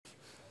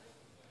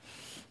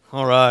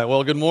All right.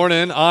 Well, good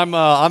morning. I'm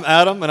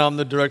Adam, and I'm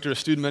the director of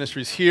student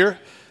ministries here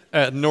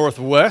at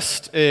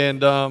Northwest.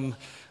 And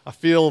I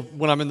feel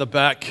when I'm in the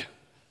back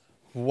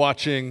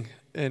watching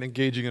and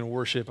engaging in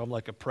worship, I'm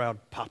like a proud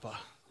papa.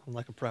 I'm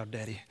like a proud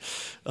daddy,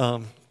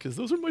 because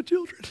those are my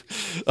children.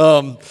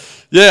 No,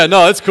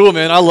 it's cool,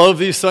 man. I love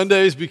these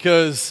Sundays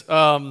because,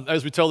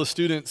 as we tell the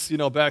students,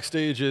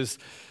 backstage is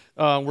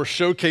we're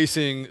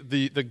showcasing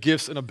the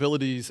gifts and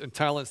abilities and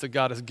talents that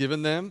God has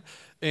given them.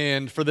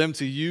 And for them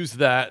to use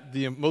that,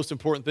 the most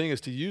important thing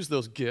is to use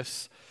those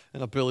gifts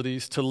and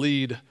abilities to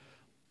lead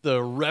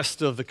the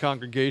rest of the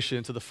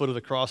congregation to the foot of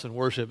the cross in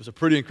worship. It's a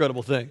pretty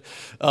incredible thing.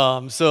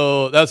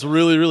 So that's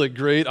really, really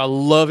great. I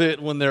love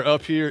it when they're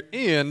up here.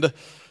 And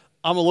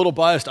I'm a little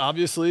biased,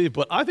 obviously,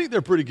 but I think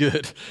they're pretty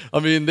good.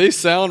 I mean, they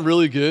sound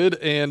really good.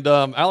 And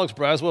Alex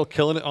Braswell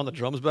killing it on the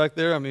drums back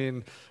there. I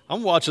mean,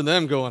 I'm watching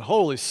them going,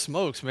 holy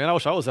smokes, man, I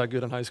wish I was that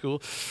good in high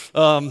school.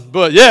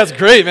 But yeah, it's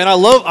great, man. I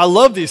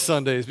love these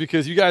Sundays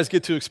because you guys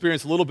get to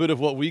experience a little bit of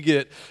what we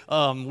get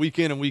week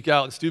in and week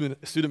out in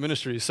student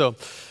ministry. So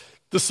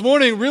this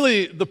morning,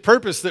 really, the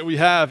purpose that we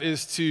have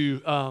is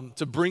to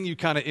bring you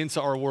kind of into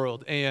our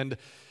world and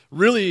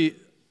really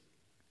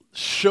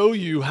show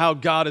you how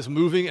God is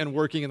moving and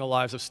working in the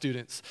lives of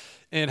students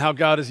and how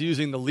God is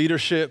using the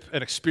leadership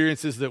and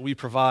experiences that we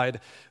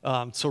provide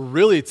to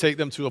really take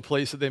them to a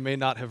place that they may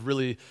not have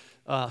really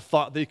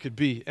thought they could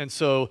be. And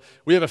so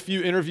we have a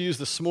few interviews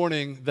this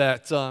morning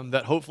that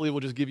hopefully will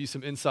just give you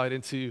some insight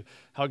into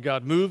how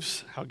God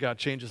moves, how God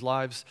changes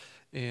lives,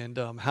 and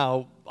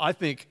how I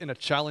think in a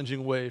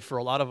challenging way for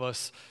a lot of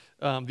us,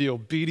 the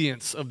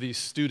obedience of these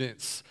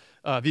students,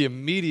 the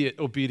immediate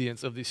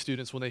obedience of these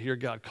students when they hear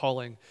God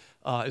calling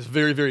is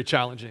very, very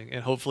challenging.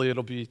 And hopefully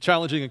it'll be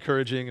challenging,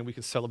 encouraging, and we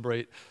can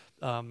celebrate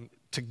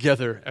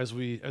together as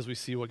we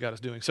see what God is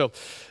doing. So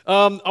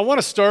I want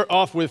to start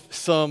off with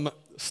some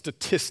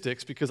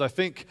statistics because I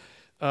think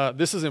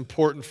this is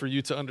important for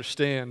you to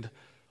understand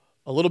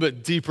a little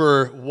bit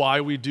deeper why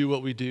we do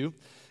what we do.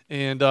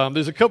 And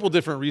there's a couple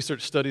different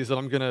research studies that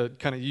I'm going to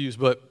kind of use,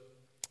 but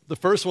the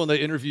first one, they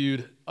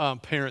interviewed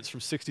parents from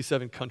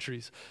 67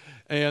 countries.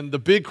 And the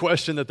big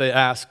question that they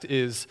asked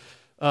is,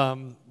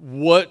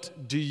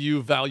 what do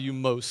you value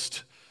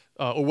most,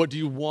 or what do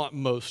you want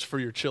most for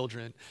your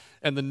children?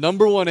 And the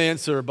number one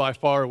answer by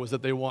far was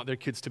that they want their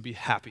kids to be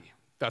happy.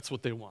 That's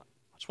what they want.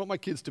 I just want my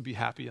kids to be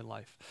happy in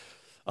life.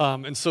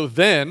 And so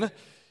then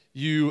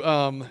you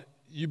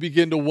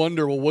begin to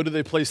wonder, well, what do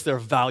they place their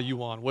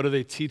value on? What are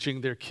they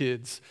teaching their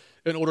kids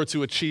in order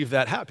to achieve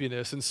that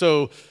happiness? And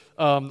so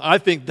I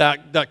think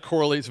that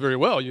correlates very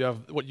well. You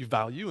have what you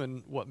value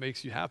and what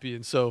makes you happy.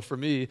 And so for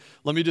me,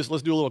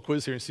 let's do a little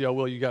quiz here and see how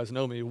well you guys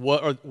know me.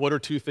 What are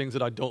two things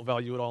that I don't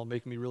value at all and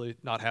make me really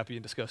not happy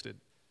and disgusted?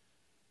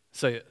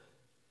 Say it.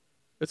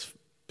 It's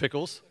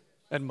pickles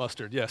and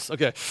mustard. Yes.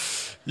 Okay.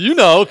 You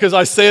know, because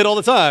I say it all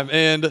the time.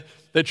 And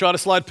they try to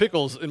slide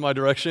pickles in my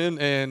direction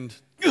and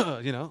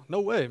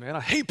no way, man. I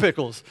hate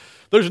pickles.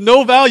 There's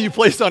no value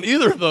placed on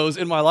either of those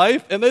in my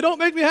life, and they don't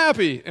make me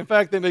happy. In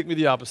fact, they make me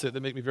the opposite. They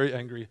make me very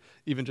angry,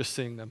 even just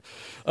seeing them.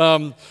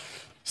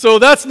 So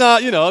that's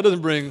not, it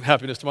doesn't bring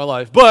happiness to my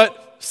life.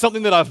 But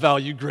something that I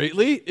value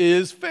greatly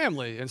is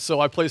family. And so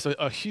I place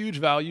a huge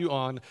value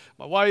on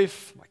my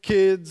wife, my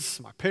kids,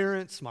 my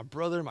parents, my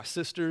brother, my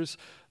sisters,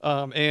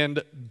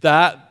 and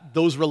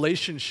those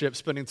relationships,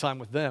 spending time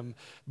with them,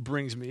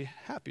 brings me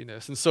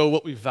happiness. And so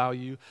what we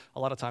value a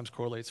lot of times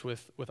correlates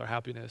with our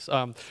happiness.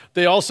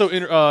 They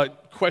also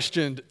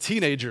questioned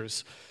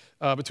teenagers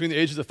between the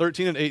ages of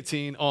 13 and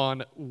 18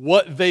 on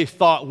what they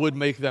thought would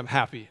make them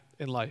happy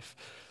in life.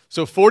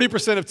 So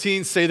 40% of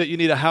teens say that you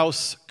need a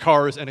house,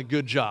 cars, and a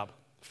good job.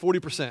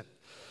 40%.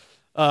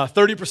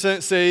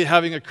 30% say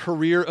having a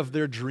career of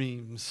their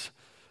dreams.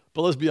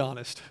 But let's be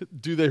honest,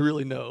 do they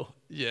really know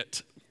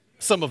yet?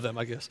 Some of them,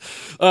 I guess.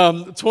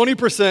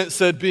 20%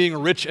 said being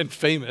rich and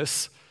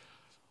famous.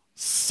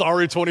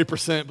 Sorry,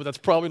 20%, but that's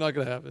probably not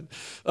going to happen.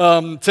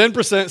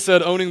 10%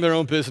 said owning their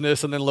own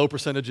business, and then low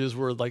percentages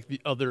were like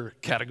the other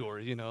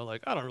category,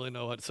 like I don't really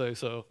know what to say,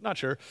 so not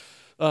sure.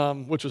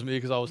 Which was me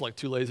because I was like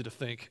too lazy to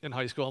think in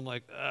high school. I'm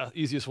like,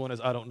 easiest one is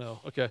I don't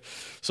know. Okay,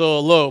 so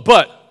low.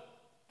 But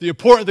the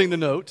important thing to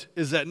note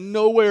is that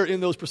nowhere in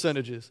those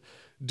percentages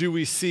do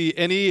we see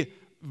any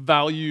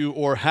value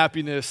or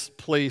happiness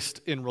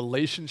placed in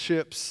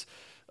relationships,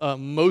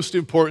 most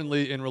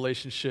importantly in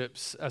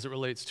relationships as it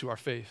relates to our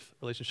faith,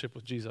 relationship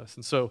with Jesus.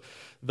 And so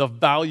the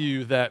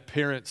value that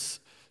parents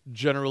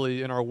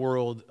generally in our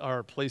world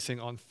are placing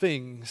on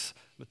things,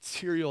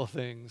 material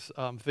things,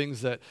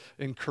 things that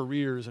in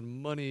careers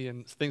and money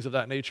and things of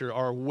that nature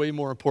are way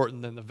more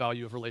important than the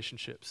value of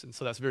relationships. And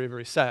so that's very,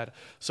 very sad.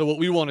 So what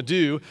we want to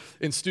do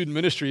in student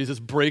ministries is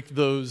break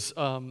those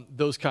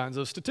kinds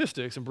of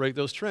statistics and break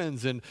those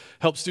trends and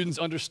help students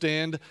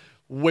understand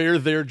where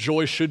their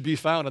joy should be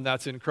found, and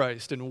that's in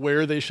Christ, and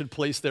where they should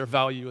place their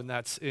value, and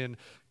that's in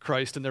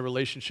Christ and their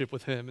relationship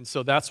with Him. And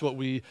so that's what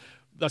we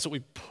that's what we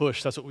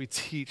push, that's what we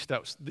teach,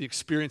 that's the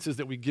experiences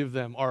that we give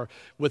them are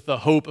with the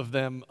hope of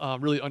them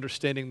really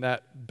understanding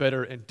that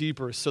better and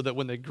deeper so that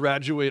when they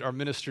graduate our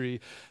ministry,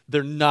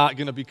 they're not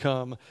going to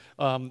become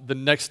the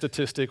next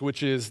statistic,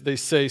 which is they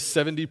say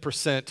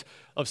 70%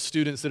 of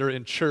students that are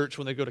in church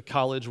when they go to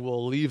college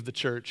will leave the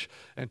church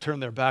and turn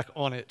their back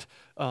on it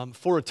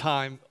for a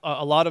time.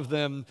 A lot of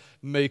them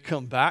may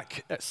come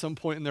back at some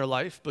point in their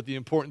life, but the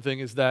important thing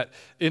is that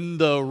in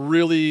the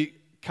really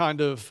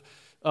kind of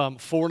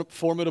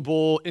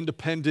formidable,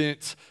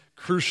 independent,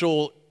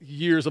 crucial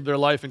years of their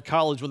life in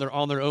college when they're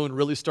on their own,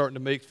 really starting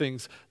to make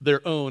things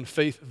their own,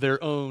 faith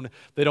their own.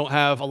 They don't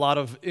have a lot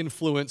of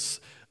influence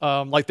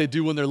like they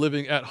do when they're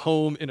living at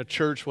home in a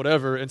church,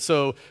 whatever. And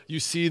so you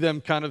see them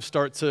kind of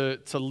start to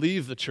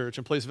leave the church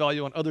and place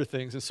value on other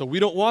things. And so we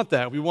don't want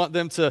that. We want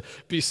them to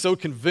be so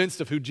convinced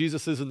of who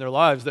Jesus is in their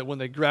lives that when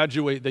they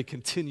graduate, they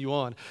continue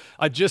on.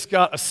 I just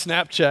got a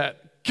Snapchat.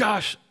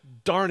 Gosh,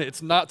 darn it,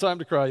 it's not time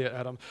to cry yet,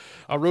 Adam.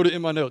 I wrote it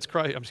in my notes.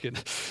 Cry, I'm just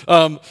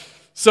kidding.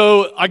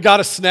 So I got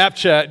a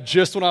Snapchat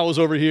just when I was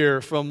over here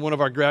from one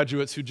of our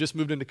graduates who just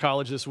moved into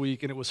college this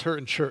week, and it was her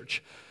in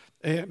church.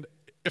 And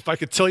if I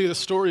could tell you the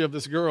story of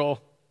this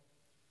girl,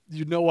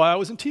 you'd know why I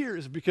was in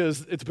tears,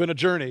 because it's been a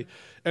journey.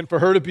 And for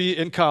her to be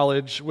in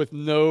college with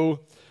no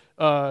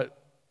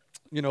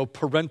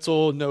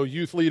parental, no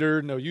youth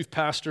leader, no youth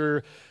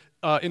pastor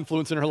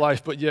influence in her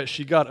life, but yet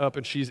she got up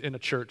and she's in a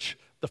church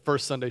the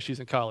first Sunday she's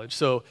in college.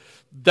 So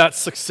that's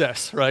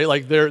success, right?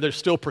 Like they're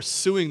still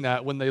pursuing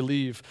that when they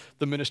leave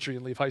the ministry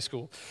and leave high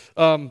school.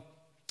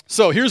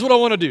 So here's what I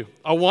want to do.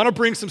 I want to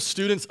bring some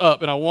students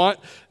up, and I want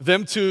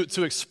them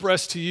to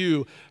express to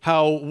you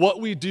how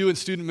what we do in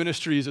student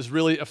ministries is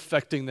really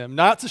affecting them.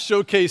 Not to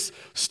showcase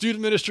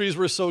student ministries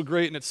were so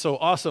great and it's so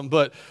awesome,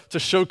 but to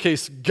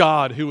showcase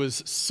God, who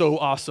is so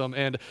awesome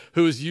and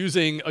who is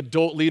using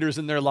adult leaders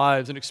in their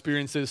lives and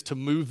experiences to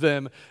move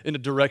them in a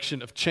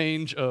direction of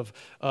change, of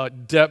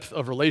depth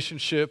of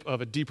relationship,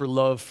 of a deeper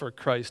love for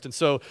Christ. And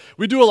so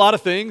we do a lot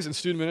of things in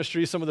student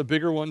ministry. Some of the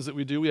bigger ones that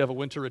we do, we have a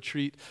winter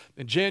retreat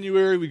in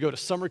January. We go to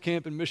summer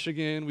camp in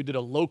Michigan. We did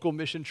a local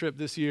mission trip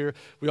this year.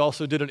 We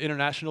also did an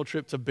international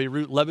trip to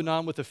Beirut,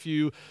 Lebanon with a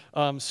few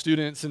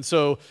students. And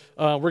so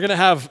we're going to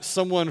have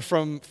someone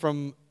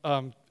from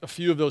a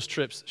few of those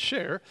trips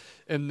share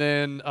and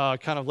then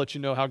kind of let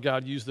you know how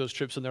God used those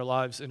trips in their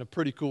lives in a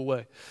pretty cool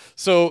way.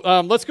 So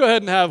let's go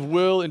ahead and have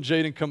Will and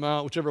Jaden come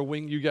out, whichever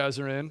wing you guys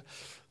are in.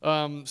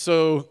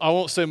 So I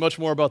won't say much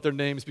more about their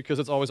names because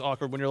it's always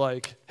awkward when you're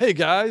like, hey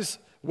guys,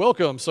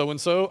 welcome,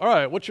 so-and-so. All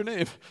right, what's your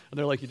name? And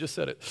they're like, you just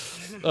said it.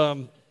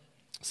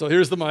 So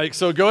here's the mic.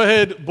 So go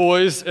ahead,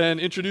 boys, and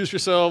introduce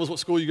yourselves, what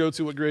school you go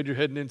to, what grade you're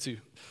heading into.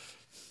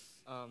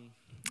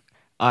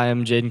 I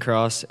am Jaden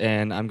Cross,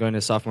 and I'm going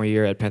to sophomore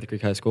year at Panther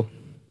Creek High School.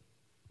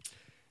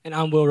 And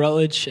I'm Will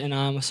Rutledge, and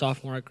I'm a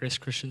sophomore at Grace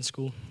Christian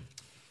School.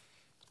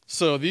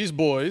 So these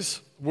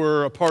boys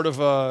were a part of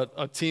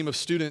a team of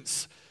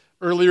students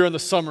earlier in the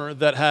summer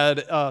that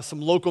had some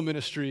local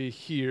ministry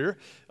here.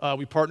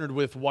 We partnered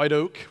with White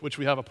Oak, which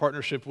we have a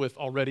partnership with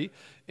already,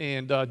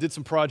 and did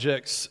some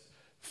projects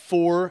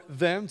for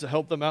them to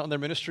help them out in their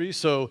ministry.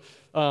 So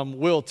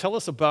Will, tell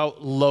us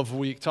about Love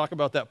Week. Talk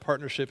about that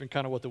partnership and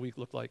kind of what the week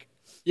looked like.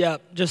 Yeah,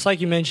 just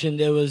like you mentioned,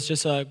 it was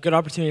just a good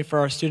opportunity for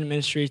our student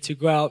ministry to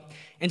go out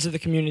into the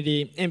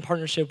community in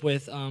partnership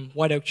with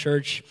White Oak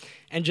Church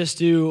and just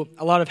do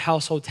a lot of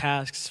household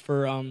tasks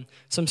for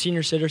some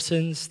senior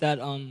citizens that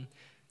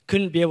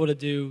couldn't be able to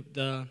do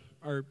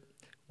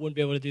wouldn't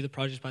be able to do the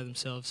projects by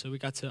themselves. So we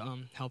got to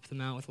help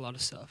them out with a lot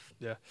of stuff.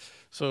 Yeah.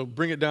 So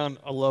bring it down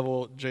a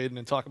level, Jaden,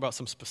 and talk about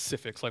some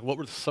specifics. Like what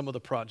were some of the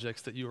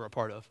projects that you were a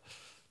part of?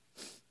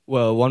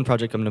 Well, one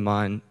project come to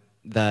mind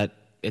that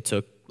it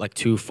took like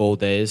 2 full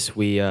days.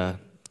 We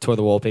tore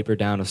the wallpaper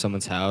down of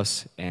someone's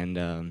house, and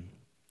it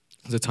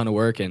was a ton of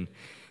work, and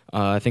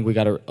I think we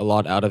got a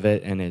lot out of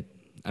it, and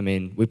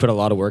we put a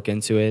lot of work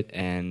into it,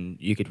 and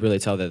you could really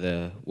tell that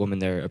the woman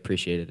there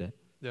appreciated it.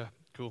 Yeah,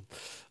 cool.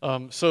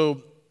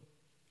 So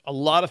a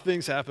lot of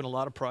things happen, a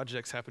lot of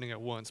projects happening at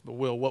once, but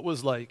Will, what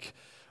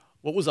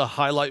was a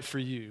highlight for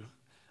you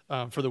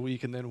for the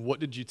week, and then what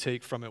did you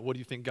take from it? What do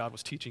you think God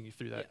was teaching you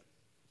through that? Yeah.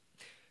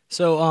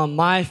 So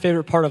my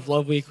favorite part of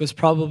Love Week was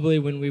probably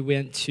when we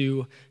went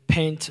to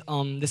paint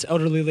this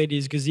elderly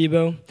lady's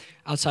gazebo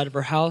outside of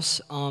her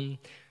house.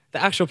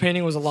 The actual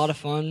painting was a lot of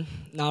fun.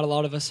 Not a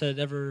lot of us had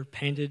ever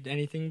painted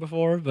anything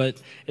before, but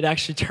it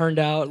actually turned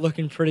out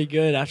looking pretty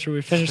good after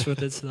we finished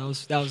with it, so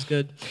that was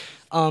good.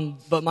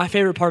 But my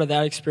favorite part of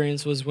that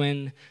experience was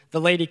when the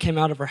lady came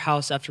out of her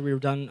house after we were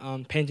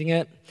done painting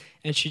it,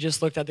 and she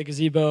just looked at the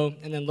gazebo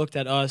and then looked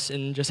at us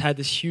and just had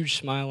this huge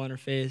smile on her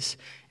face.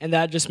 And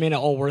that just made it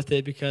all worth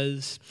it,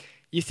 because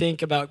you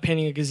think about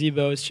painting a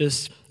gazebo, it's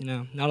just,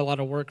 not a lot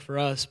of work for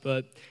us,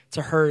 but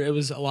to her it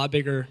was a lot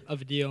bigger of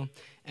a deal.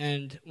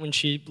 And when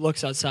she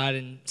looks outside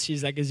and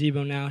sees that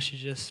gazebo now, she's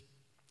just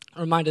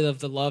reminded of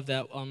the love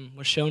that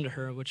was shown to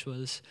her, which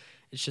was,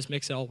 it just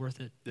makes it all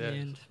worth it. Yeah.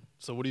 And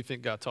so what do you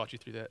think God taught you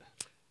through that?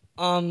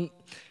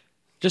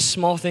 just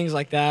small things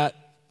like that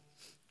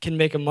can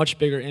make a much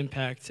bigger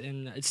impact.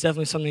 And it's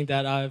definitely something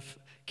that I've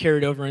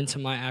carried over into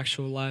my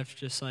actual life.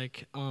 Just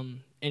like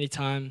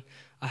anytime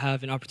I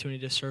have an opportunity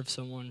to serve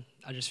someone,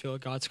 I just feel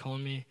like God's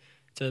calling me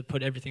to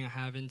put everything I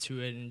have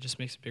into it, and it just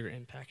makes a bigger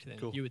impact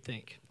than you would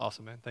think.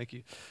 Awesome, man. Thank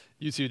you.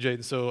 You too,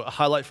 Jaden. So a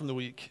highlight from the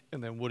week,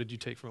 and then what did you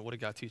take from it? What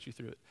did God teach you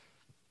through it?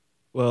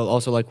 Well,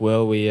 also like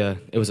Will,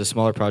 it was a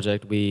smaller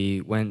project.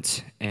 We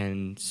went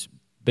and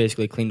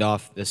basically cleaned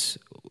off this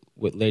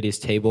lady's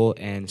table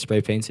and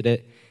spray painted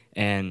it.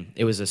 And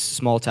it was a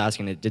small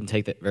task, and it didn't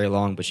take that very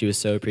long. But she was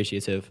so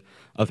appreciative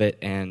of it,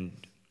 and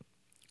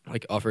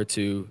offered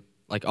to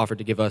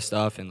give us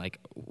stuff, and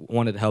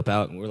wanted to help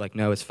out. And we were like,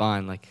 no, it's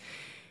fine.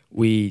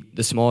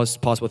 The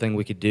smallest possible thing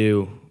we could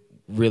do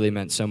really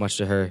meant so much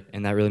to her,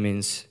 and that really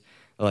means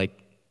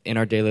in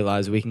our daily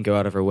lives we can go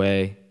out of our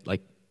way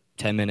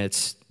 10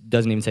 minutes.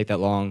 Doesn't even take that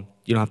long.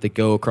 You don't have to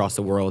go across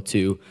the world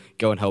to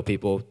go and help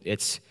people.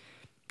 It's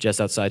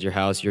just outside your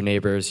house, your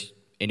neighbors,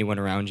 anyone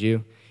around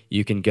you.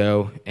 You can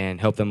go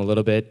and help them a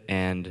little bit,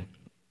 and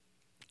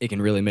it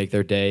can really make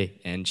their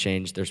day and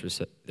change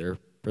their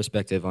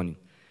perspective on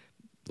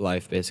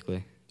life,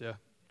 basically. Yeah,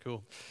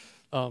 cool.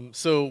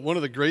 So one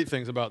of the great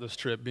things about this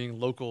trip being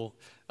local,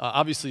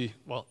 obviously,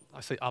 well,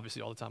 I say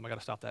obviously all the time. I got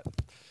to stop that.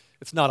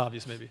 It's not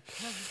obvious, maybe.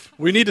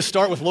 We need to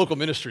start with local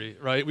ministry,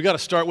 right? We got to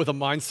start with a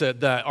mindset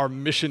that our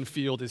mission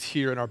field is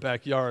here in our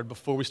backyard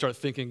before we start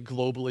thinking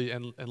globally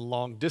and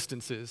long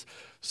distances.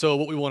 So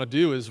what we want to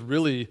do is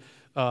really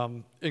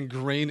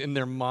ingrain in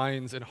their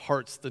minds and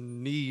hearts the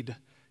need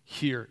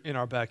here in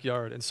our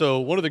backyard. And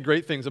so one of the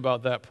great things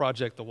about that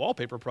project, the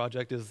wallpaper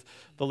project, is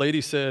the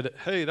lady said,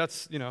 hey,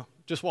 that's,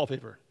 just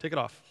wallpaper. Take it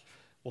off.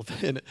 Well,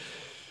 then,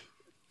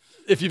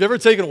 if you've ever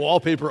taken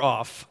wallpaper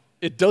off,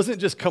 it doesn't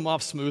just come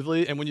off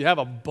smoothly, and when you have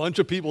a bunch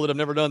of people that have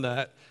never done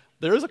that,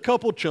 there's a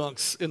couple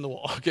chunks in the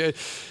wall, okay?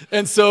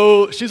 And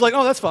so she's like,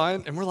 oh, that's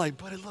fine. And we're like,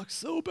 but it looks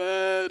so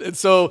bad. And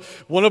so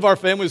one of our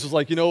families was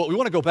like, you know what, we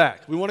want to go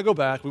back. We want to go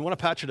back. We want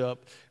to patch it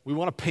up. We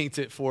want to paint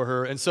it for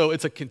her. And so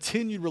it's a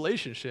continued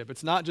relationship.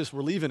 It's not just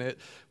we're leaving it,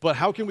 but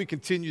how can we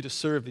continue to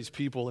serve these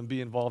people and be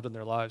involved in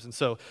their lives? And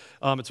so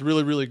it's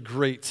really, really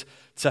great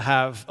to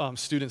have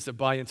students that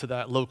buy into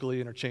that locally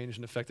and are changed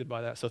and affected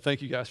by that. So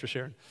thank you guys for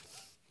sharing.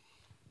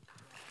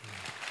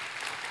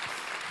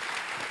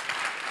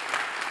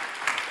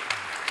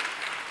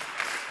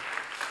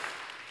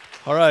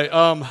 All right,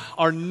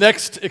 our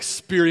next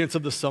experience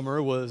of the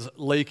summer was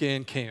Lake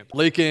Ann Camp.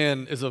 Lake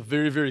Ann is a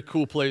very, very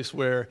cool place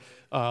where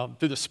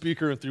through the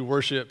speaker and through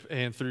worship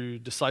and through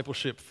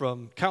discipleship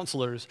from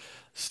counselors,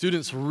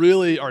 students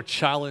really are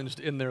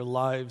challenged in their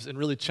lives and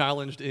really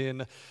challenged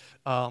in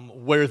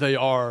where they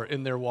are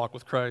in their walk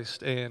with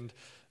Christ. And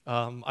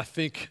I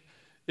think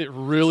it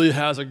really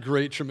has a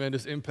great,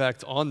 tremendous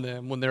impact on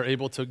them when they're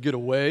able to get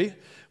away,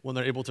 when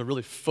they're able to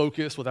really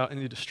focus without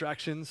any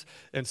distractions.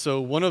 And so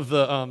one of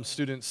the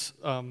students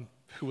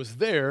who was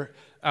there,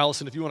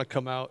 Allison, if you want to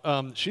come out,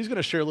 she's going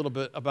to share a little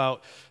bit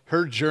about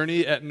her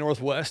journey at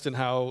Northwest and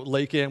how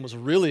Lake Ann was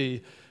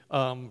really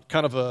kind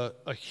of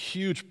a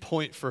huge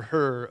point for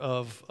her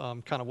of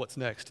kind of what's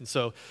next. And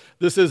so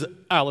this is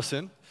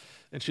Allison,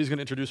 and she's going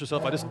to introduce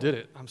herself. I just did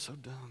it. I'm so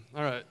dumb.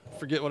 All right,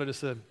 forget what I just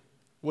said.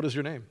 What is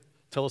your name?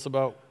 Tell us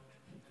about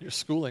your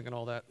schooling and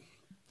all that.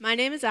 My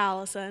name is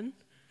Allison,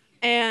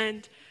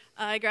 and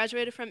I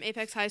graduated from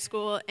Apex High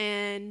School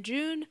in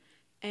June,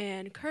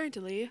 and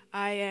currently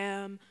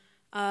I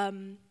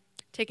am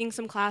taking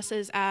some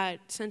classes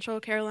at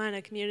Central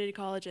Carolina Community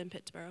College in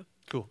Pittsboro.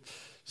 Cool.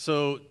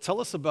 So tell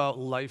us about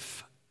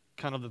life,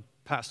 kind of the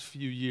past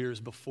few years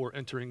before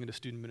entering into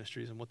student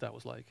ministries and what that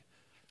was like.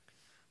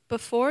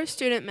 Before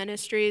student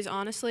ministries,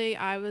 honestly,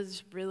 I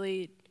was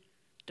really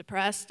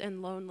depressed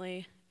and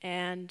lonely,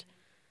 and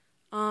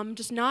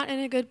just not in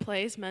a good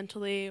place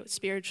mentally,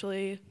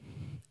 spiritually,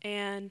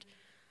 and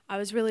I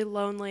was really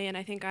lonely, and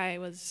I think I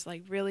was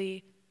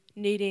really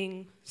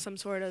needing some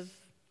sort of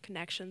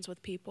connections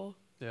with people.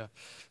 Yeah.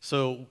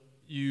 So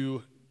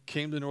you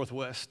came to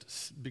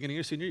Northwest beginning of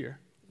your senior year,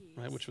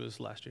 right, which was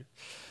last year.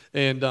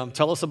 And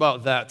tell us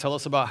about that. Tell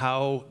us about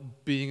how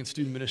being in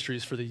student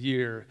ministries for the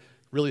year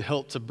really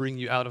helped to bring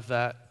you out of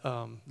that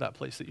that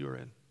place that you were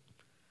in.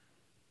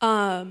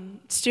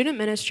 Student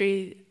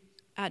ministry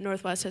at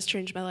Northwest has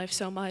changed my life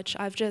so much.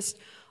 I've just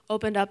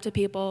opened up to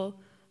people.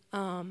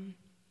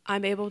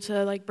 I'm able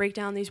to break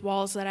down these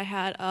walls that I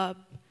had up.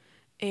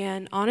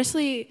 And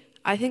honestly,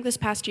 I think this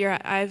past year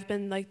I've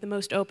been the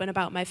most open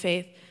about my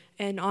faith,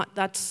 and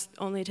that's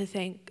only to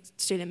thank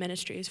student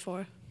ministries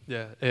for.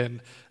 Yeah,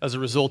 and as a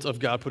result of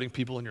God putting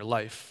people in your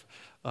life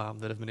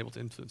that have been able to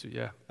influence you.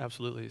 Yeah,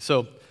 absolutely.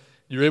 So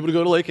you were able to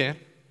go to Lake Ann.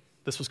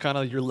 This was kind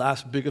of your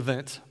last big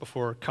event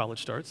before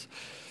college starts.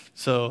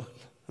 So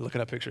looking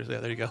at pictures. Yeah,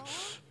 there you go.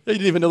 You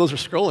didn't even know those were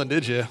scrolling,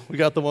 did you? We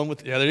got the one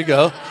with, yeah, there you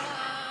go.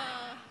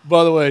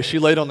 By the way, she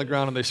laid on the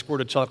ground and they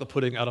squirted chocolate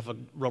pudding out of a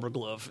rubber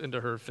glove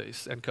into her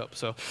face and cup.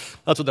 So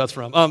that's what that's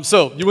from.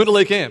 So you went to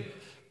Lake Ann.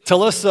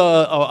 Tell us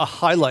a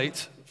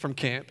highlight from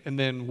camp and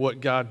then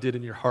what God did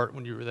in your heart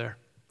when you were there.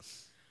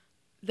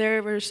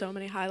 There were so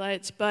many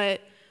highlights,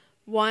 but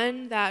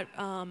one that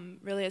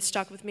really has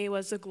stuck with me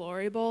was the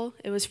Glory Bowl.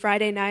 It was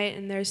Friday night,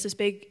 and there's this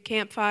big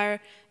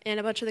campfire, and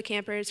a bunch of the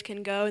campers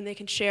can go and they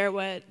can share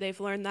what they've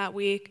learned that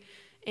week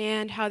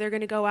and how they're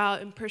going to go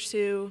out and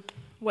pursue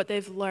what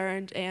they've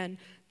learned. And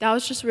that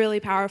was just really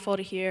powerful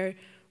to hear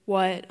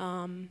what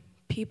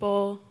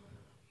people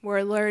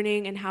were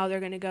learning and how they're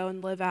going to go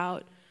and live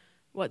out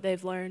what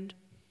they've learned.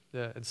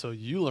 Yeah, and so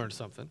you learned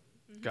something.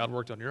 God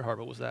worked on your heart.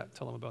 What was that?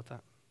 Tell them about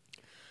that.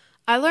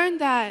 I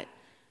learned that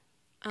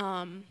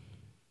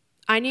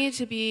I needed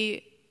to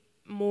be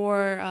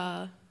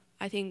more,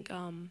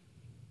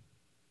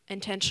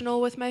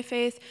 intentional with my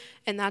faith,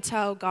 and that's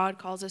how God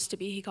calls us to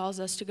be. He calls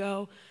us to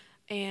go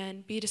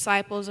and be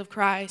disciples of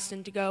Christ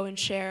and to go and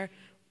share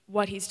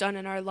what he's done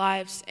in our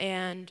lives,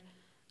 and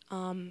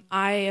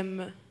I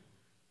am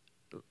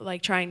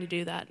trying to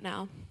do that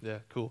now. Yeah,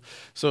 cool.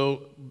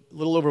 So a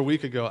little over a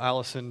week ago,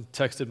 Allison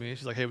texted me.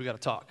 She's like, hey, we got to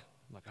talk.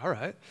 I'm like, all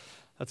right.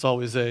 That's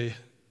always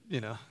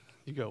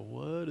you go,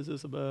 what is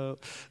this about?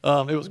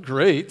 It was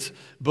great,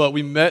 but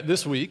we met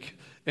this week,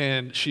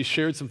 and she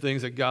shared some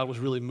things that God was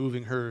really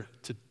moving her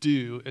to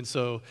do. And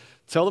so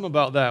tell them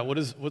about that.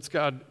 What's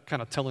God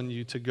kind of telling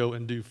you to go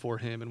and do for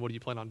him, and what do you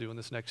plan on doing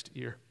this next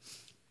year?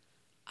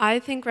 I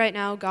think right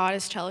now God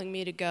is telling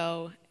me to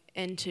go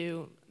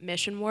into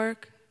mission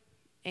work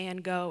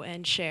and go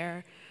and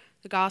share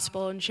the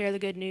gospel and share the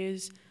good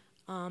news,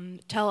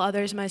 tell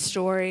others my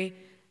story,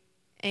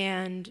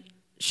 and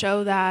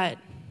show that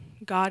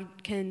God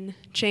can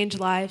change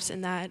lives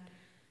and that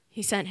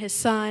he sent his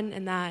son,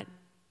 and that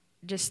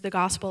just the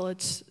gospel,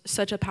 it's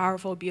such a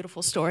powerful,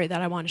 beautiful story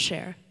that I want to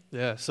share.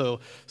 Yeah,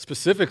 so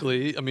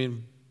specifically,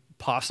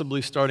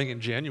 possibly starting in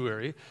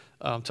January,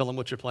 tell them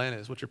what your plan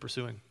is, what you're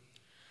pursuing.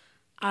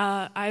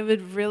 I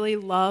would really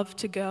love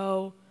to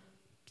go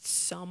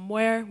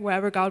somewhere,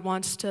 wherever God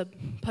wants to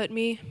put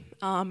me,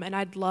 and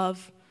I'd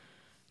love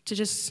to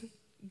just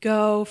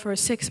go for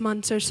 6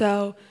 months or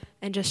so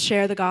and just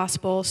share the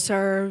gospel,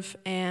 serve,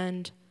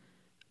 and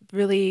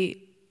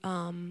really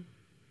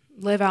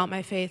live out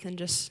my faith and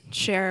just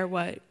share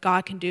what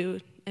God can do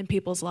in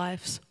people's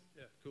lives.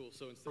 Yeah, cool.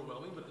 So it's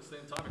overwhelming, but at the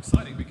same time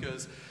exciting,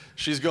 because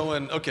she's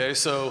going, okay,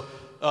 so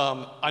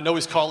I know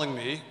he's calling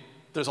me.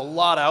 There's a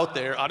lot out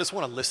there. I just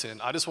want to listen.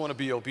 I just want to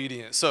be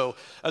obedient. So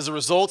as a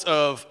result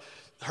of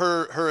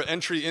her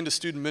entry into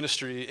student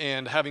ministry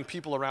and having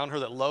people around her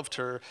that loved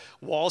her,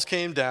 walls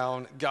came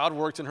down, God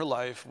worked in her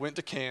life, went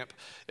to camp,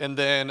 and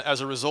then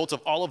as a result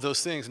of all of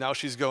those things, now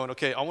she's going,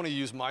 okay, I want to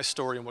use my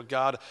story and what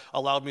God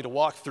allowed me to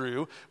walk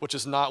through, which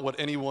is not what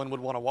anyone would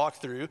want to walk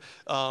through.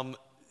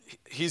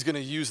 He's going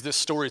to use this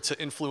story to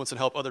influence and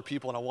help other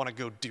people, and I want to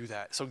go do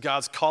that. So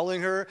God's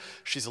calling her.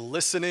 She's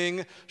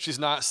listening. She's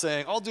not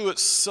saying, I'll do it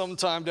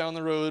sometime down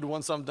the road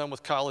once I'm done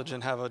with college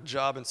and have a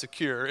job and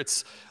secure.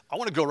 It's, I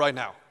want to go right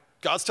now.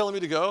 God's telling me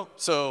to go,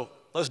 so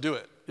let's do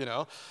it,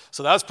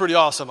 So that's pretty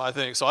awesome, I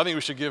think. So I think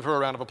we should give her a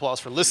round of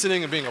applause for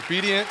listening and being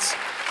obedient.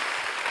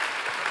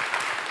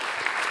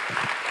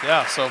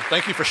 Yeah, so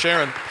thank you for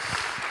sharing.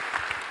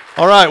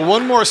 All right,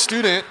 one more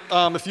student.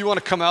 If you want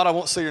to come out, I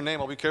won't say your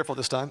name. I'll be careful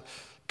this time.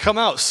 Come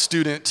out,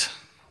 student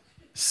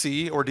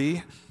C or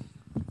D.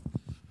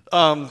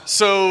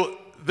 So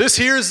this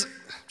here's,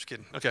 just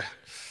kidding, okay.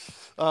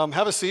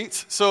 Have a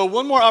seat. So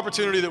one more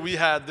opportunity that we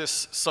had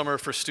this summer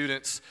for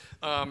students,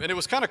 and it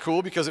was kind of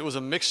cool because it was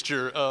a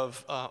mixture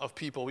of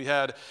people. We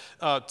had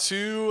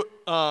two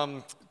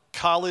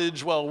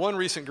college, one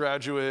recent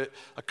graduate,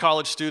 a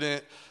college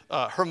student,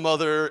 her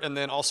mother, and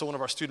then also one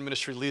of our student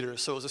ministry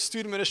leaders. So it was a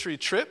student ministry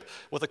trip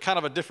with a kind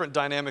of a different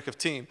dynamic of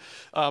team.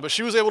 But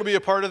she was able to be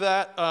a part of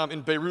that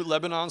in Beirut,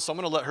 Lebanon, so I'm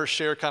going to let her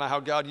share kind of how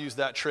God used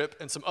that trip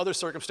and some other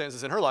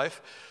circumstances in her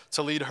life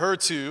to lead her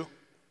to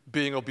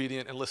being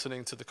obedient and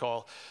listening to the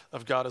call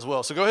of God as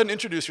well. So go ahead and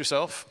introduce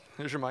yourself.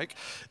 Here's your mic.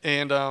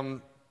 And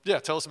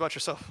tell us about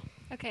yourself.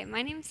 Okay,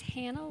 my name's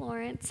Hannah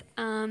Lawrence.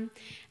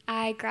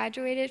 I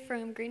graduated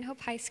from Green Hope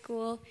High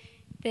School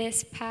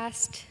this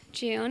past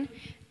June,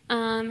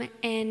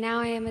 and now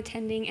I am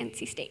attending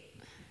NC State.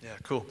 Yeah,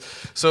 cool.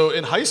 So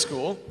in high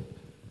school,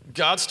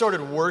 God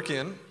started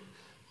working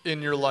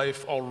in your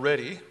life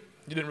already.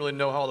 You didn't really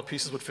know how all the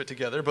pieces would fit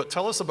together, but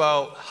tell us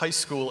about high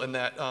school and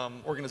that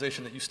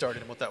organization that you started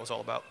and what that was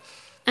all about.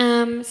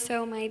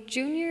 So my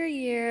junior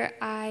year,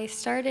 I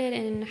started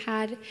and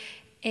had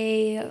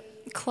a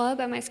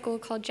club at my school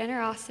called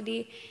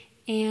Generosity,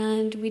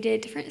 and we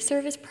did different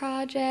service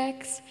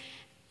projects,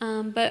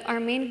 but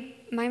my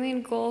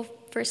main goal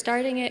for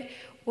starting it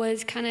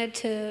was kind of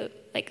to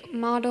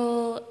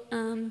model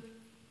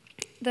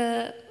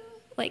the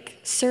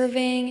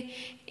serving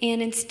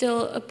and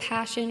instill a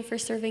passion for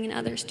serving in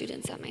other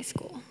students at my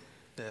school.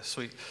 Yeah,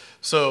 sweet.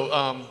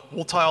 So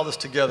we'll tie all this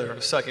together in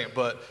a second,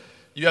 but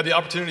you had the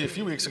opportunity a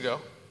few weeks ago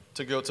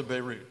to go to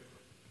Beirut,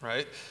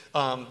 right?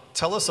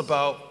 Tell us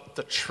about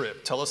the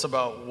trip. Tell us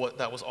about what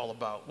that was all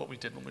about, what we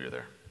did when we were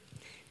there.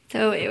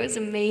 So it was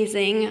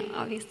amazing,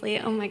 obviously.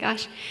 Oh my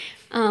gosh.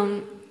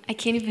 I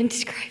can't even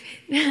describe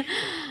it.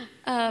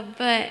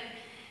 But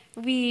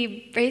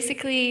we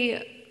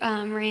basically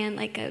ran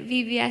a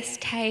VBS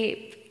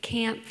type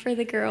camp for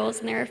the girls,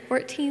 and there are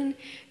 14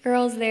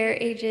 girls there,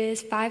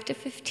 ages 5 to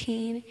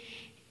 15,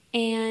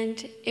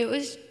 and it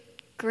was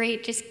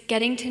great just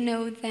getting to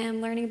know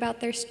them, learning about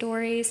their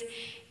stories.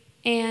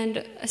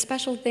 And a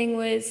special thing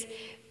was,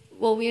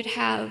 well, we would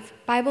have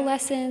Bible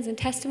lessons and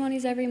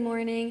testimonies every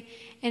morning,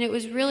 and it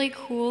was really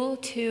cool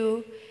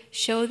to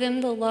show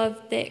them the love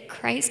that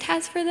Christ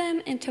has for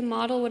them and to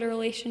model what a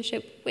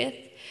relationship with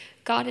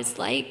God is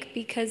like,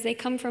 because they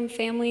come from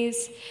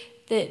families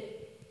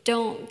that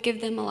don't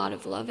give them a lot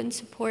of love and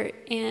support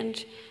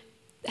and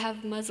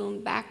have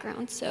Muslim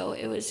backgrounds. So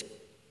it was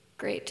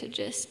great to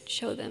just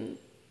show them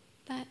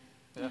that.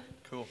 Yeah,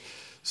 cool.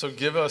 So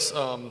give us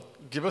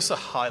a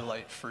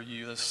highlight for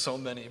you. There's so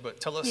many, but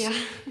tell us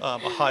a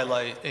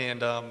highlight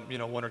and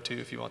one or two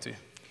if you want to.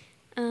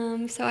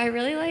 So I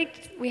really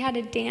liked, we had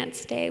a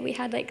dance day. We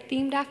had like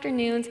themed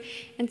afternoons,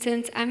 and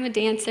since I'm a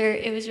dancer,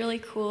 it was really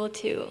cool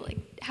to like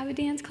have a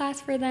dance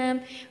class for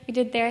them. We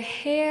did their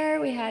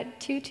hair, we had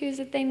tutus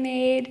that they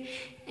made,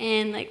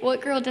 and like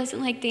what girl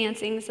doesn't like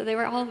dancing, so they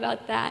were all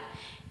about that.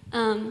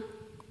 And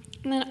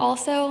then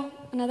also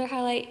another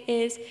highlight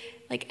is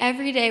like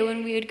every day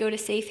when we would go to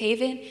Safe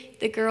Haven,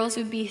 the girls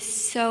would be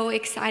so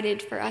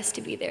excited for us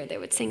to be there. They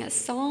would sing us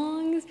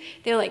songs,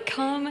 they would like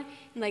come and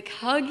like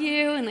hug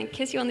you and like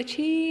kiss you on the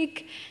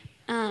cheek.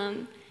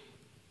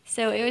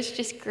 So it was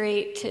just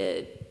great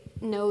to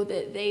know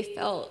that they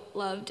felt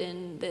loved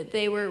and that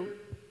they were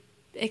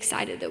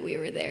excited that we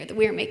were there, that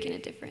we were making a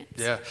difference.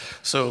 Yeah.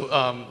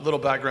 So little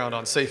background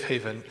on Safe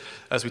Haven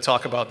as we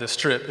talk about this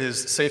trip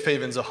is Safe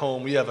Haven's a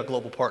home. We have a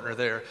global partner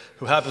there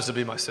who happens to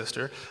be my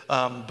sister.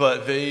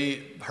 But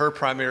her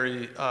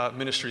primary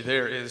ministry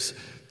there is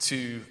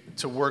to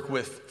work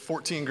with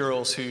 14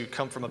 girls who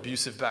come from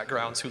abusive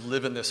backgrounds who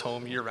live in this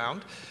home year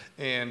round.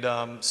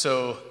 And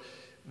so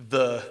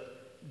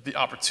the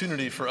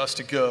opportunity for us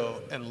to go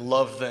and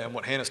love them,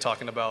 what Hannah's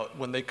talking about,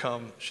 when they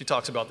come, she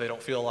talks about they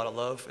don't feel a lot of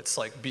love. It's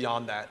like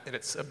beyond that, and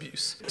it's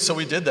abuse. So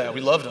we did that.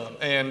 We loved them.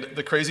 And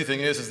the crazy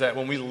thing is that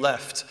when we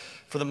left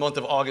for the month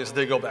of August,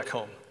 they go back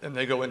home, and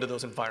they go into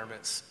those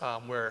environments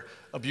where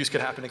abuse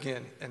could happen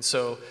again. And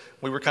so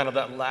we were kind of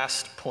that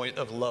last point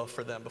of love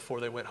for them before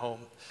they went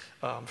home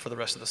for the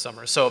rest of the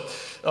summer. So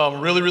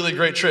really, really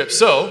great trip.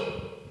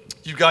 So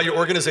you've got your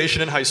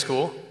organization in high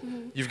school.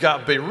 You've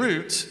got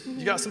Beirut,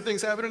 you got some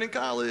things happening in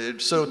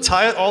college. So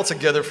tie it all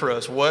together for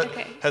us. What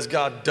has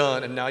God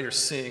done, and now you're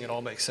seeing it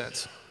all make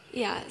sense?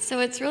 Yeah, so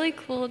it's really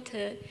cool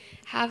to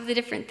have the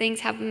different things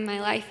happen in my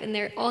life, and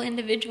they're all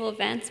individual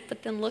events,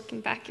 but then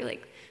looking back, you're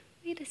like,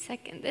 wait a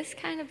second,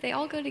 they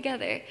all go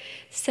together.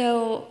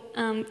 So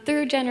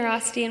through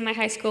Generosity in my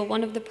high school,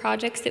 one of the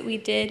projects that we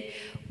did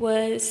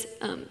was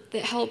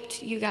that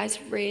helped you guys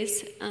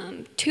raise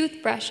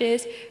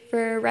toothbrushes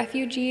for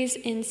refugees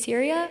in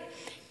Syria.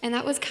 And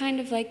that was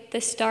kind of like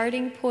the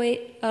starting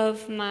point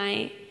of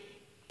my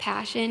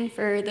passion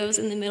for those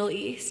in the Middle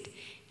East.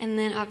 And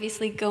then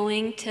obviously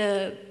going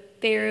to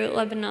Beirut,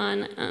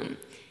 Lebanon,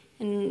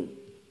 and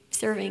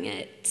serving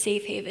at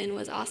Safe Haven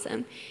was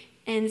awesome.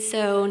 And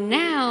so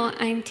now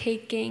I'm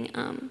taking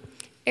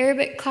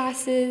Arabic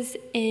classes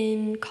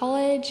in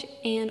college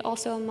and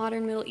also a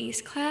modern Middle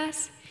East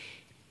class.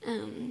 Yeah,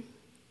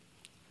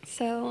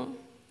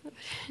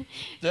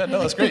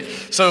 no, that's great.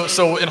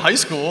 So in high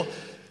school,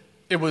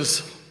 it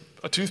was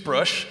a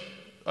toothbrush,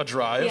 a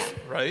drive,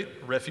 right?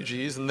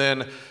 Refugees, and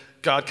then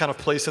God kind of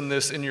placing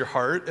this in your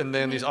heart, and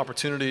then these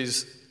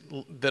opportunities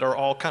that are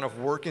all kind of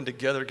working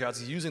together.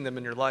 God's using them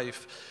in your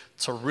life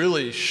to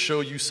really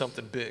show you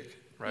something big,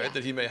 right?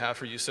 That He may have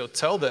for you. So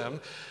tell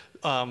them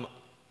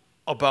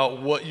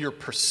about what you're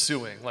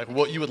pursuing, like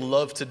what you would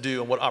love to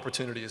do and what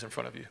opportunity is in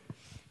front of you.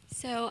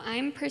 So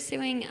I'm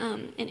pursuing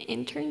an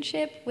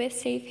internship with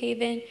Safe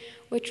Haven,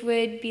 which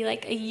would be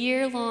like a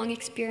year-long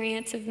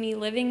experience of me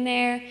living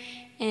there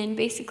and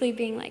basically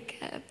being like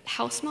a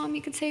house mom,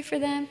 you could say, for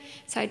them.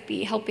 So I'd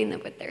be helping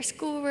them with their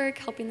schoolwork,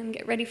 helping them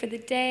get ready for the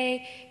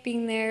day,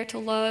 being there to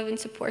love and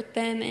support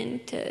them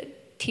and to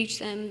teach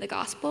them the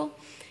gospel.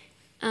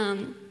 So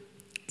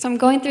I'm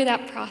going through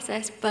that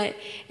process, but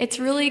it's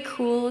really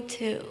cool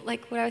to,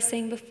 like what I was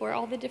saying before,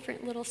 all the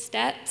different little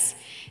steps,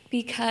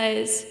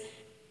 because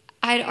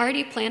I'd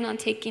already planned on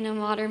taking a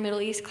modern Middle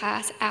East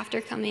class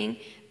after coming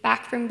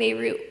back from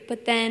Beirut,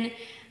 but then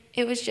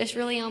it was just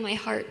really on my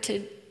heart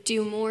to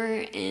do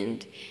more,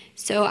 and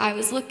so I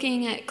was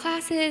looking at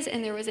classes,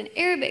 and there was an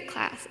Arabic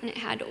class, and it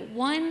had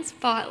one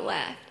spot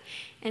left,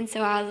 and so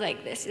I was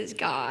like, this is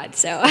God,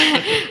 so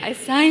I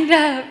signed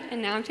up,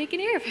 and now I'm taking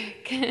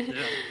Arabic.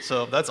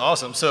 So that's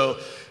awesome. So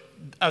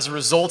as a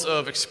result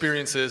of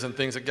experiences and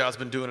things that God's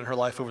been doing in her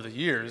life over the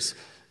years,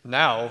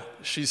 now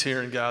she's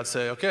hearing God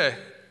say, okay,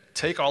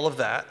 take all of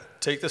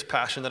that, take this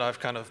passion that I've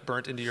kind of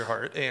burnt into your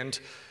heart, and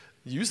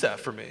use that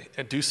for me,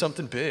 and do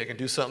something big, and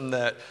do something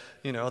that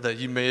that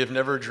you may have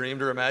never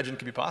dreamed or imagined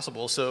could be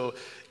possible. So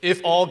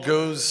if all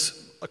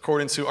goes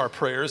according to our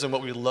prayers and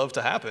what we'd love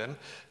to happen,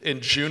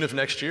 in June of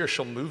next year,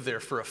 she'll move there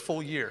for a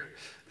full year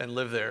and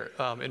live there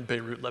in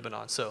Beirut,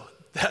 Lebanon. So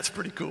that's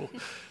pretty cool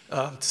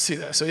to see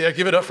that. So yeah,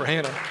 give it up for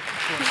Hannah.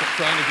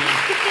 Crying again.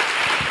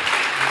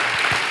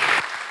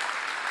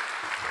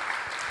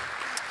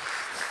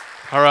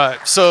 All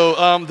right,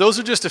 so those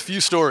are just a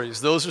few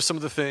stories. Those are some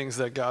of the things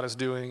that God is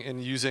doing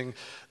and using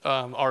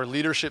our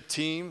leadership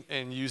team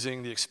and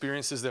using the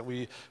experiences that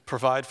we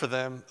provide for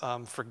them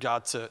for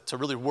God to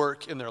really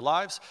work in their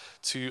lives,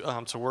 to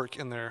work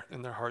in their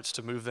hearts,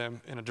 to move them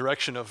in a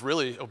direction of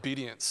really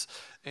obedience.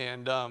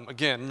 And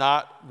again,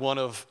 not one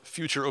of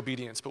future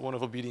obedience, but one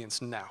of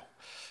obedience now.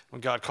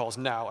 When God calls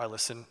now, I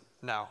listen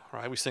now,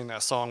 right? We sing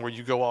that song where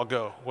you go, I'll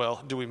go.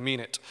 Well, do we mean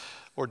it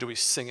or do we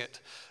sing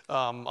it?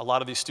 A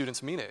lot of these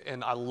students mean it,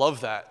 and I love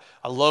that.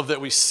 I love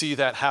that we see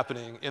that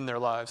happening in their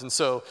lives. And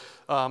so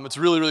it's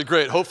really, really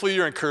great. Hopefully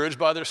you're encouraged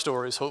by their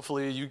stories.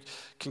 Hopefully you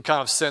can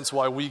kind of sense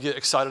why we get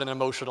excited and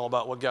emotional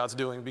about what God's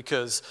doing,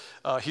 because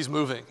he's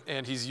moving,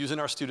 and he's using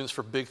our students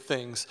for big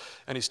things,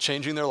 and he's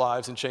changing their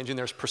lives and changing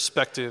their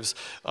perspectives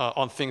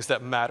on things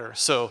that matter.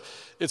 So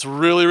it's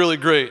really, really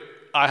great.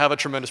 I have a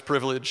tremendous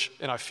privilege,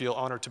 and I feel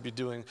honored to be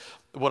doing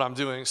what I'm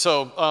doing.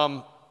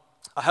 So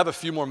I have a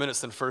few more minutes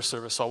than first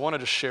service, so I wanted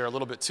to share a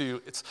little bit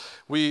too.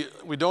 We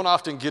don't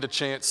often get a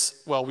chance,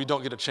 we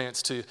don't get a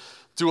chance to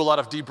do a lot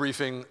of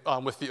debriefing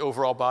with the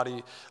overall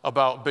body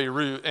about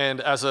Beirut. And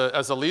as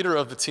a leader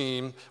of the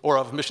team, or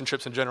of mission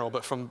trips in general,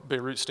 but from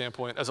Beirut's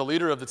standpoint, as a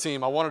leader of the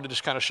team, I wanted to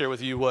just kind of share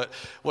with you what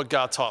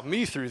God taught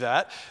me through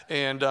that,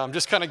 and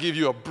just kind of give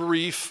you a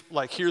brief,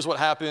 like, here's what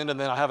happened, and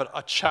then I have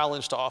a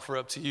challenge to offer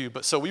up to you.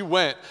 But so we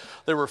went,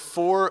 there were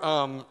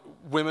 4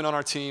 women on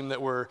our team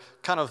that were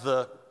kind of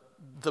the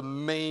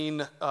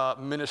main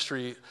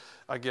ministry,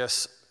 I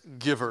guess,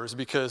 givers,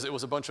 because it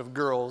was a bunch of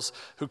girls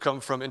who come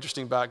from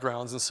interesting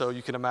backgrounds, and so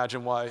you can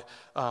imagine why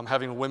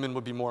having women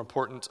would be more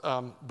important.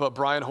 But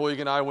Brian Hoig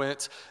and I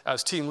went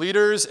as team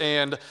leaders,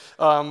 and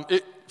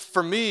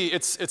for me,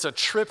 it's a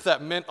trip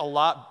that meant a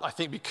lot, I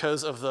think,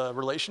 because of the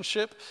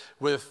relationship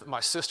with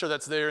my sister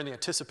that's there and the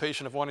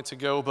anticipation of wanting to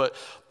go. But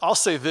I'll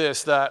say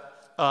this, that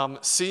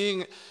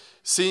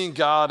seeing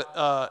God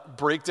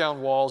break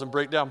down walls and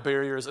break down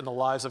barriers in the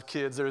lives of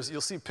kids. You'll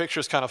see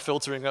pictures kind of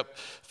filtering up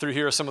through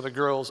here of some of the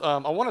girls. I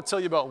want to tell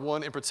you about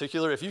one in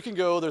particular. If you can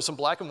go, there's some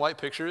black and white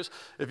pictures.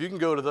 If you can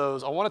go to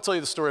those, I want to tell you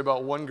the story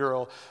about one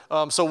girl.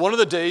 So one of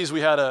the days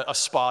we had a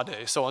spa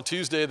day. So on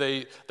Tuesday,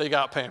 they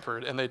got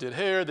pampered, and they did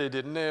hair, they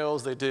did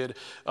nails, they did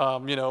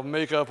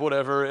makeup,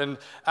 whatever. And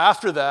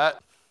after that,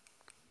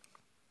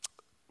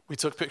 we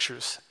took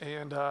pictures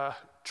and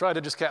tried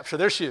to just capture.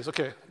 There she is.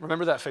 Okay,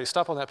 remember that face.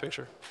 Stop on that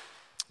picture.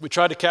 We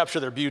tried to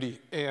capture their beauty,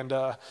 and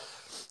I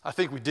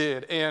think we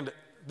did. And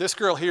this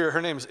girl here,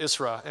 her name is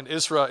Isra, and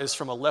Isra is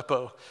from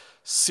Aleppo,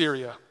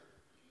 Syria.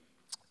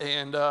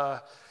 And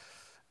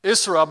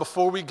Isra,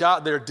 before we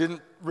got there,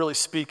 didn't really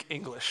speak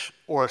English,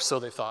 or so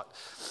they thought.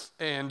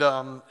 And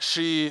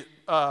she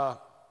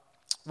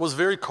was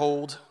very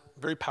cold,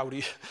 very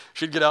pouty.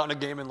 She'd get out in a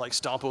game and like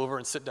stomp over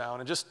and sit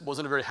down, and just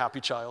wasn't a very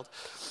happy child.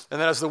 And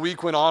then as the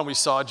week went on, we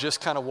saw just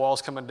kind of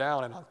walls coming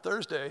down. And on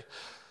Thursday,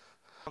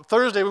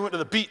 we went to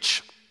the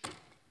beach.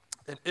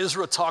 And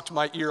Isra talked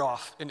my ear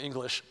off in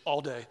English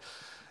all day,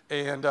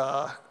 and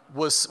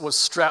was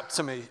strapped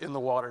to me in the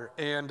water.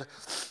 And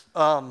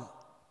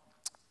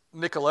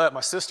Nicolette,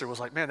 my sister, was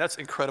like, "Man, that's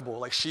incredible!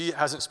 Like, she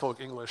hasn't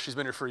spoke English. She's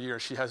been here for a year.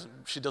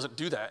 She doesn't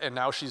do that, and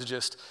now she's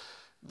just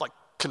like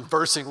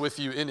conversing with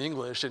you in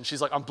English." And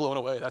she's like, "I'm blown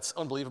away. That's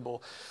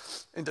unbelievable."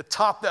 And to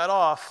top that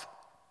off,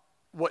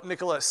 what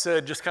Nicolette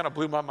said just kind of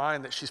blew my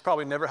mind, that she's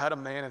probably never had a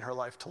man in her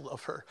life to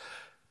love her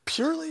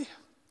purely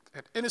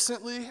and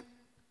innocently,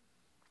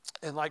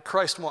 and like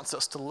Christ wants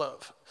us to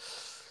love.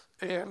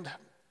 And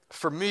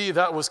for me,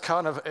 that was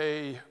kind of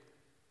it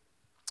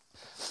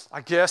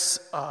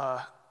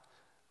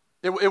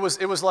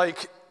was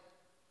like,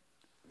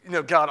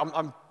 God,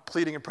 I'm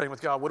pleading and praying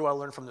with God, what do I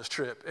learn from this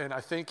trip? And I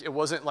think it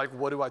wasn't like,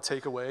 what do I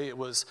take away? It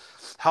was,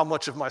 how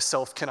much of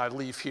myself can I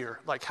leave here?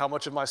 Like, how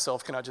much of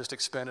myself can I just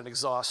expend and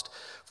exhaust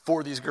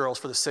for these girls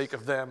for the sake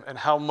of them? And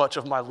how much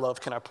of my love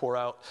can I pour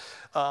out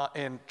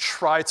and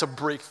try to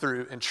break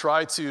through and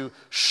try to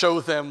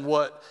show them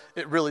what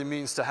it really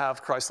means to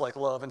have Christ-like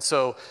love? And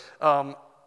so